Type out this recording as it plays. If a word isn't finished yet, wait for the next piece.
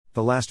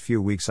The last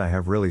few weeks I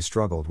have really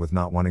struggled with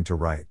not wanting to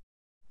write.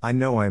 I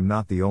know I am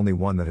not the only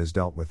one that has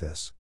dealt with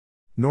this.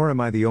 Nor am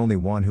I the only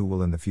one who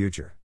will in the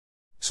future.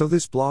 So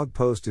this blog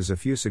post is a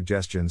few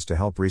suggestions to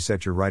help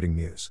reset your writing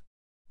muse.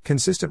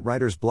 Consistent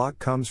writer's block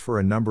comes for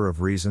a number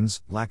of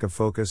reasons. Lack of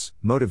focus,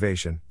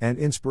 motivation, and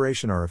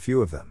inspiration are a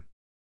few of them.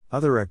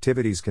 Other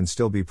activities can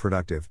still be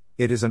productive.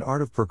 It is an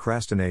art of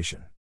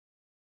procrastination.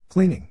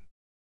 Cleaning.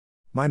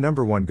 My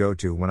number one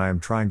go-to when I am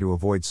trying to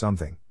avoid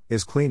something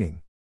is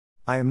cleaning.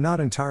 I am not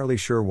entirely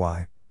sure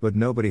why, but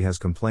nobody has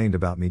complained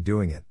about me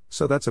doing it,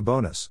 so that's a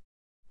bonus.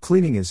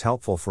 Cleaning is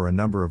helpful for a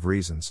number of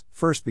reasons.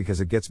 First,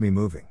 because it gets me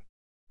moving.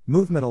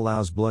 Movement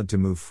allows blood to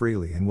move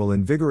freely and will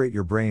invigorate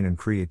your brain and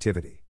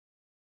creativity.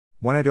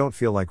 When I don't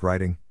feel like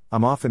writing,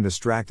 I'm often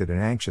distracted and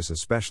anxious,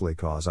 especially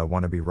cause I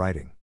want to be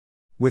writing.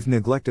 With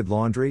neglected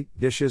laundry,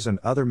 dishes and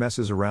other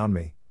messes around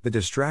me, the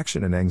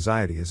distraction and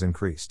anxiety is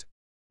increased.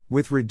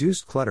 With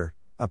reduced clutter,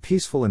 a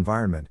peaceful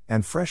environment,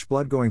 and fresh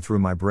blood going through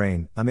my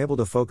brain, I'm able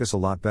to focus a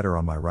lot better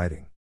on my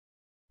writing.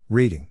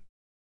 Reading.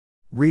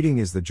 Reading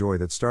is the joy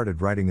that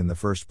started writing in the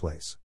first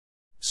place.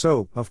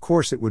 So, of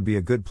course, it would be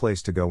a good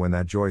place to go when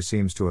that joy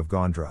seems to have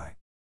gone dry.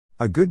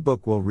 A good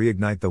book will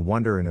reignite the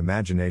wonder and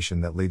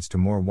imagination that leads to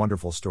more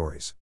wonderful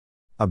stories.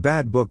 A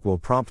bad book will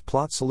prompt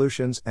plot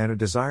solutions and a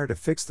desire to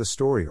fix the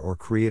story or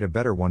create a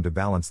better one to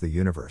balance the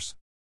universe.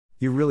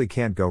 You really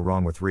can't go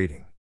wrong with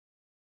reading.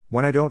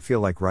 When I don't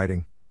feel like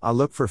writing, I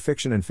look for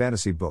fiction and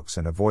fantasy books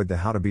and avoid the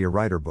How to Be a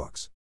Writer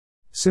books.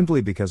 Simply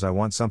because I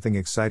want something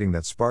exciting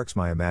that sparks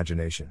my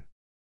imagination.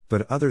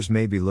 But others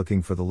may be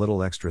looking for the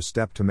little extra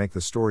step to make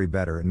the story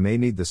better and may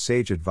need the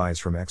sage advice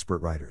from expert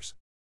writers.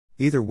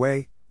 Either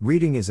way,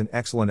 reading is an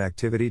excellent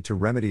activity to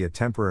remedy a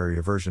temporary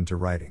aversion to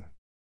writing.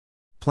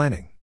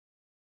 Planning.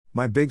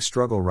 My big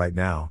struggle right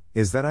now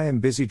is that I am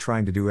busy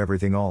trying to do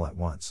everything all at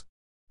once.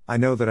 I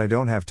know that I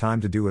don't have time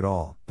to do it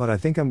all, but I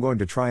think I'm going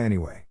to try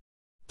anyway.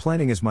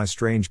 Planning is my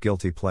strange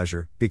guilty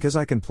pleasure, because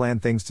I can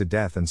plan things to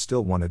death and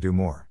still want to do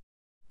more.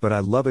 But I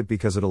love it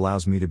because it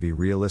allows me to be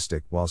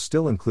realistic while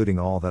still including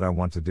all that I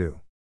want to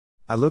do.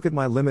 I look at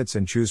my limits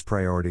and choose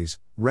priorities,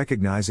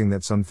 recognizing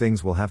that some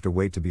things will have to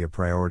wait to be a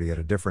priority at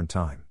a different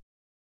time.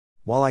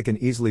 While I can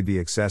easily be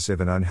excessive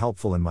and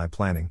unhelpful in my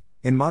planning,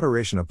 in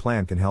moderation a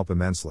plan can help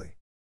immensely.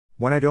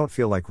 When I don't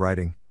feel like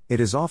writing, it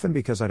is often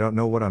because I don't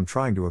know what I'm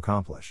trying to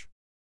accomplish.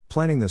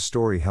 Planning the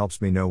story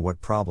helps me know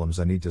what problems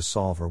I need to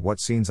solve or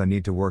what scenes I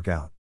need to work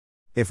out.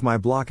 If my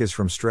block is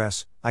from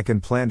stress, I can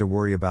plan to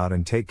worry about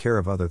and take care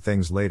of other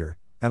things later,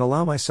 and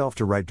allow myself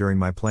to write during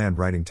my planned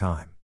writing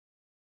time.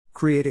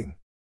 Creating.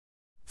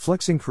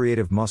 Flexing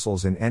creative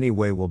muscles in any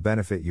way will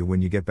benefit you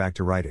when you get back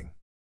to writing.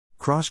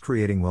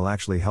 Cross-creating will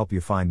actually help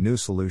you find new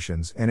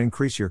solutions and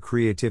increase your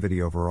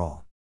creativity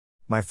overall.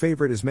 My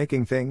favorite is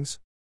making things.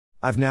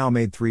 I've now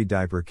made 3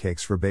 diaper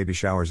cakes for baby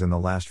showers in the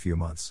last few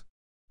months.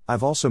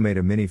 I've also made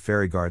a mini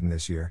fairy garden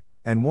this year,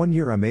 and one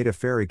year I made a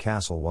fairy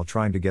castle while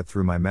trying to get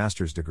through my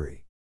master's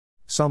degree.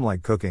 Some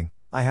like cooking.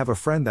 I have a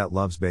friend that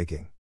loves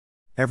baking.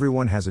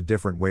 Everyone has a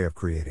different way of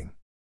creating.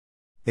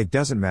 It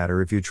doesn't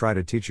matter if you try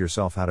to teach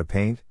yourself how to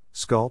paint,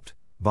 sculpt,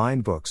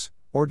 bind books,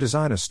 or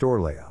design a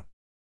store layout.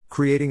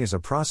 Creating is a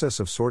process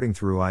of sorting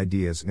through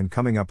ideas and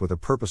coming up with a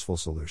purposeful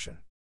solution.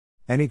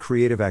 Any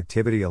creative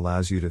activity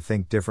allows you to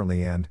think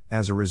differently and,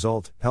 as a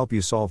result, help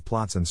you solve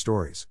plots and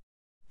stories.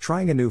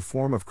 Trying a new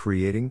form of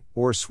creating,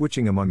 or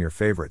switching among your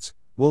favorites,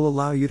 will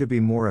allow you to be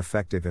more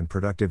effective and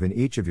productive in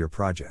each of your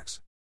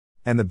projects.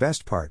 And the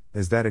best part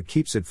is that it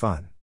keeps it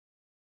fun.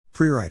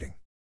 Pre-writing.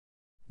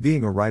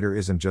 Being a writer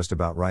isn't just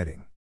about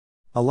writing.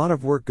 A lot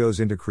of work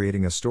goes into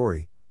creating a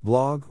story,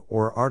 blog,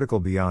 or article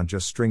beyond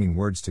just stringing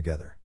words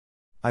together.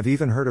 I've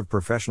even heard of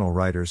professional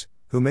writers,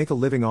 who make a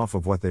living off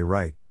of what they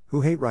write,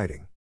 who hate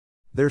writing.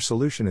 Their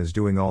solution is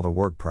doing all the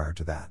work prior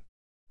to that.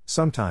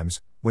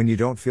 Sometimes, when you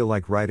don't feel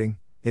like writing,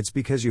 it's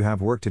because you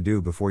have work to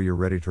do before you're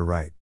ready to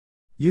write.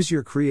 Use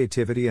your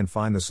creativity and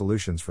find the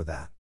solutions for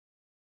that.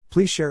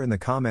 Please share in the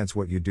comments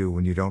what you do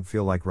when you don't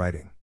feel like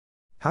writing.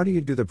 How do you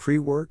do the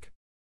pre-work?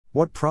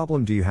 What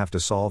problem do you have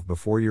to solve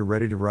before you're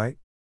ready to write?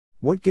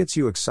 What gets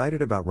you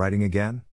excited about writing again?